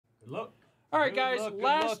luck. All right, guys.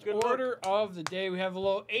 Last good order of the day. We have a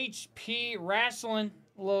little HP Wrestling,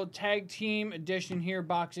 a little tag team edition here.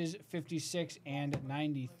 Boxes 56 and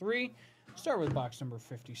 93. Start with box number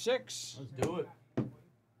 56. Let's do it.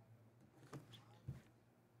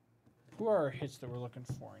 Who are our hits that we're looking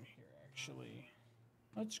for in here, actually?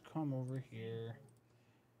 Let's come over here.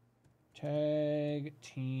 Tag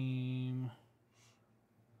team.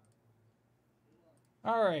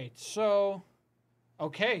 All right, so,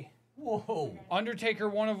 okay. Whoa. Undertaker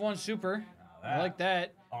 1 of 1 Super. I like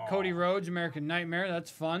that. Oh. Cody Rhodes, American Nightmare.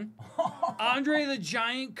 That's fun. Andre the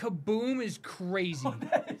Giant Kaboom is crazy.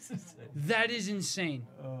 That is insane.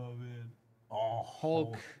 Oh, man. Oh.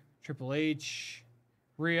 Hulk, Triple H,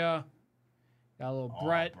 Rhea. Got a little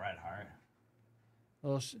Bret. Bret Hart.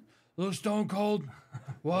 Little Stone Cold.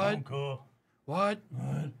 What? Stone Cold. What?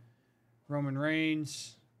 Roman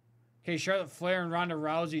Reigns. Okay, Charlotte Flair and Ronda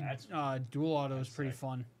Rousey dual auto is pretty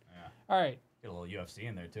fun. Yeah. All right. Get a little UFC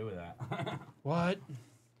in there, too, with that. What?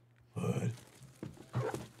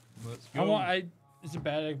 Let's go. Is it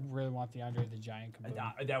bad? I really want the Andre the Giant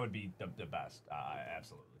Kaboom. That would be the best.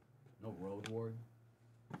 Absolutely. No Road Warrior.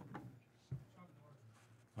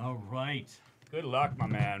 All right. Good luck, my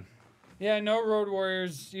man. Yeah, no Road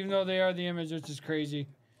Warriors, even though they are the image, which is crazy.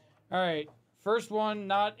 All right. First one,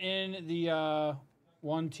 not in the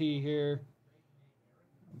 1T here.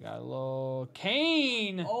 We got a little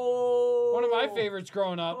Kane. Oh. One of my favorites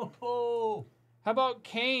growing up. Oh. How about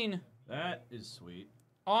Kane? That is sweet.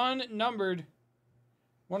 Unnumbered.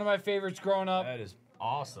 One of my favorites growing up. That is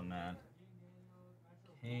awesome, man.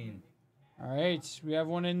 Kane. All right. We have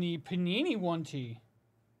one in the Panini 1T.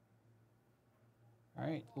 All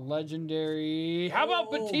right. Legendary. How about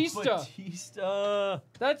Batista? Batista.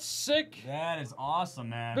 That's sick. That is awesome,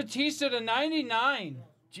 man. Batista to 99.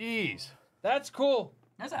 Jeez. That's cool.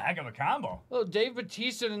 That's a heck of a combo. Little Dave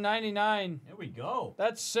Batista to 99. There we go.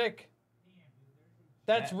 That's sick.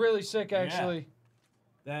 That's really sick, actually.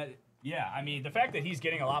 Yeah, I mean, the fact that he's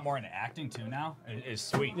getting a lot more into acting, too, now is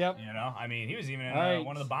sweet. Yep. You know? I mean, he was even in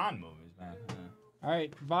one of the Bond movies, man. Yeah. All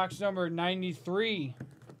right, box number 93.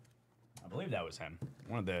 I believe that was him.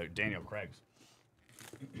 One of the Daniel Craigs.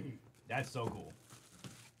 That's so cool.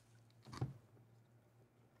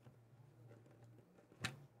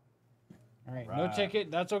 All right, no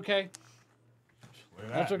ticket. That's okay.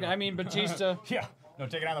 That's okay. I mean, Batista. Yeah, no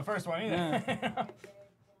ticket on the first one either. Yeah.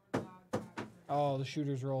 Oh, the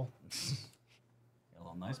shooter's roll. Got a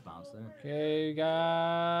little nice bounce there. Okay, we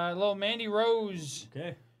got a little Mandy Rose.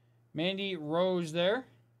 Okay. Mandy Rose there.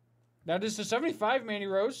 That is the 75 Mandy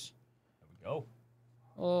Rose. There we go.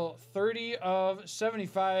 A little 30 of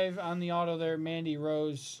 75 on the auto there, Mandy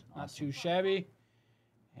Rose. Awesome. Not too shabby.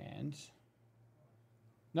 And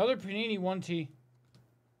another Panini 1T.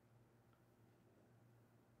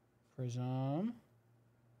 Prism.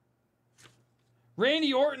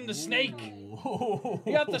 Randy Orton, the Snake.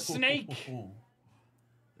 He got the Snake.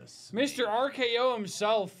 Mr. RKO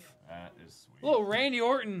himself. That is sweet. Little Randy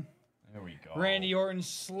Orton. There we go. Randy Orton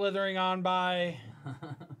slithering on by.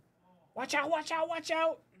 Watch out, watch out, watch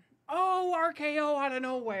out. Oh, RKO out of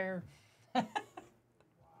nowhere.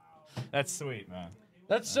 That's sweet, man.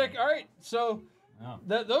 That's sick. All right, so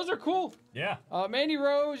those are cool. Yeah. Mandy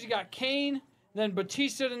Rose, you got Kane, then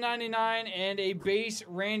Batista to 99, and a base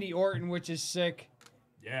Randy Orton, which is sick.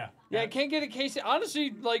 Yeah. Yeah, I can't get a case.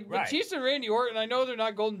 Honestly, like Batista and Randy Orton, I know they're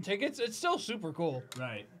not golden tickets. It's still super cool.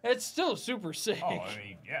 Right. It's still super sick. Oh, I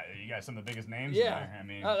mean, yeah, you got some of the biggest names. Yeah. There. I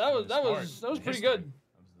mean, that was pretty good.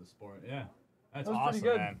 That was the sport. Yeah. That's that was awesome,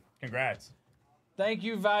 pretty good. man. Congrats. Thank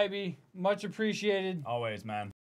you, Vibey. Much appreciated. Always, man.